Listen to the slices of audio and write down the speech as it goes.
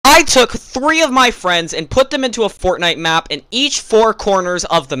I took 3 of my friends and put them into a Fortnite map in each 4 corners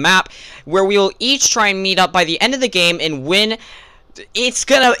of the map, where we will each try and meet up by the end of the game and win. It's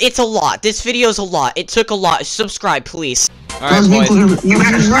a lot. This video's a lot. It took a lot. Subscribe, please. Alright, boys. You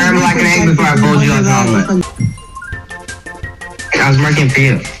better scramble like an egg before I fold you like an omelet. I was marking for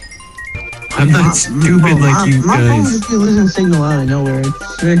you. I'm not stupid like you my phone guys. just losing signal out of nowhere.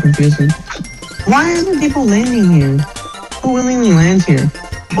 It's very confusing. Why are the people landing here? Who willingly lands here?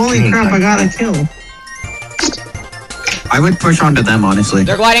 Holy crap, I got a kill. I would push onto them, honestly.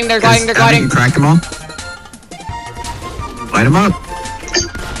 They're gliding, they're gliding, they're gliding. You cracked them all? Light them up.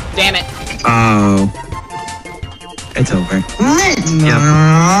 Damn it. Oh. It's over. Yep.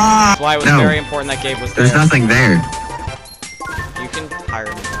 That's why it was very important that Gabe was there. There's nothing there. You can hire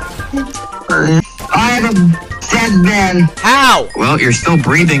me. I am a dead man. How? Well, you're still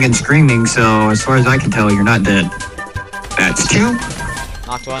breathing and screaming, so as far as I can tell, you're not dead. That's 2.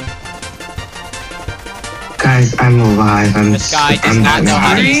 Knocked one. Guys, I'm alive. This guy does not know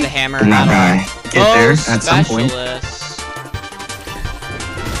how to use the hammer at all. Get there at some point.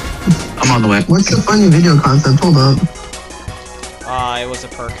 I'm on the way. What's the funny video concept? Hold up. It was a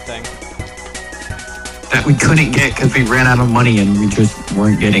perk thing. That we couldn't get because we ran out of money and we just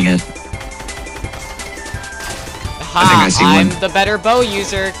weren't getting it. Ha! I'm the better bow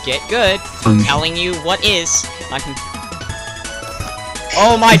user. Get good. I'm telling you what is.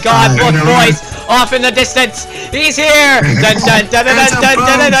 Oh my God! Look, boys! Off in the distance! He's here! Dun dun dun dun dun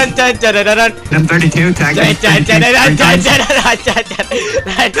dun dun dun dun dun dun. M32 tag.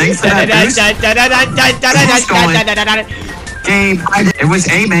 Thanks for that boost. Gabe, it was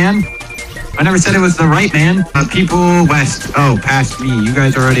A, man. I never said it was the right man. People west. Oh, past me. You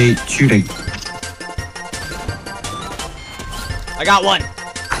guys are already shooting. I got one.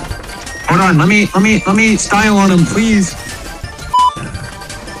 Hold on. Let me style on him, please.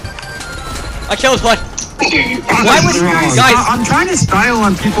 I killed one. Why was guys? I'm trying to style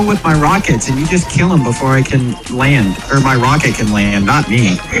on people with my rockets, and you just kill them before I can land, or my rocket can land, not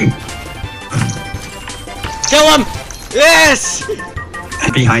me. Kill him! Yes!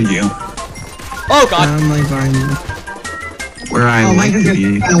 Behind you. Oh God! I'm like behind you. Where I like to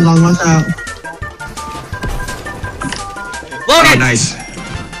be. Hold on, watch out. Logan! Oh, nice.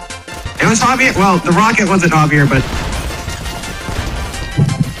 It was Javier. Well, the rocket wasn't Javier, but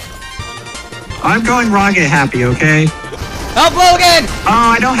I'm going rocket happy, okay? Help, Logan!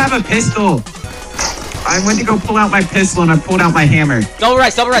 Oh, I don't have a pistol. I went to go pull out my pistol and I pulled out my hammer. Double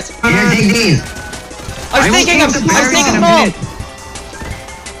rest, double rest. Here, take these. I was thinking them all.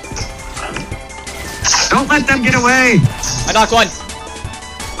 Don't let them get away. I knocked one.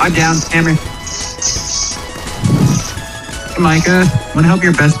 I'm down, hammer. Micah, wanna help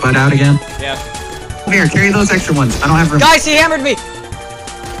your best bud out again? Yeah. Here, carry those extra ones. I don't have room. Guys, he hammered me.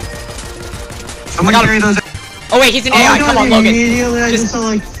 Someone carry those. Oh wait, he's an AI. Come on, Logan. Immediately, I just saw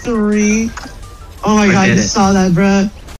like 3. Oh my God, I just saw that, bruh.